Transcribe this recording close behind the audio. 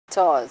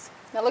tyres.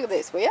 Now look at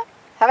this, will you?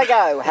 Have a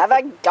go. Have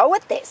a go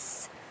at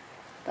this.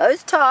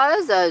 Those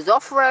tyres, those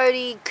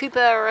off-roady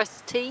Cooper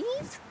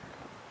STs,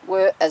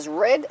 were as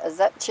red as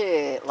that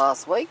chair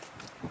last week.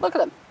 Look at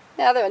them.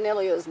 Now they're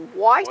nearly as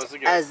white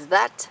as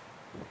that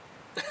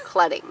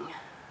cladding.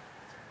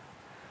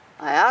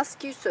 I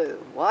ask you,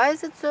 Sue, why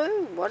is it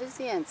Sue? What is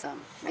the answer?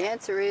 The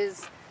answer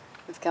is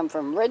we've come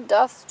from red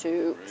dust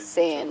to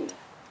sand.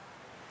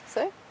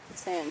 See?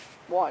 Sand.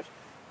 White.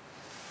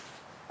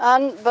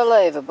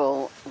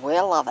 Unbelievable.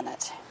 We're loving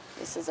it.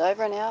 This is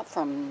over and out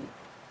from...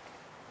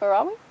 Where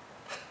are we?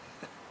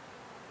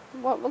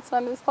 What's the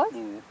name of this place?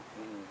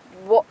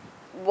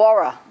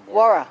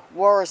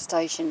 Warra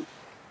Station,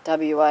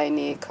 WA,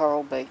 near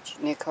Coral Beach,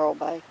 near Coral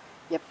Bay.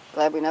 Yep,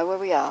 glad we know where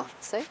we are.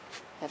 See?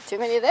 Have too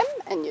many of them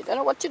and you don't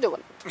know what you're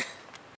doing.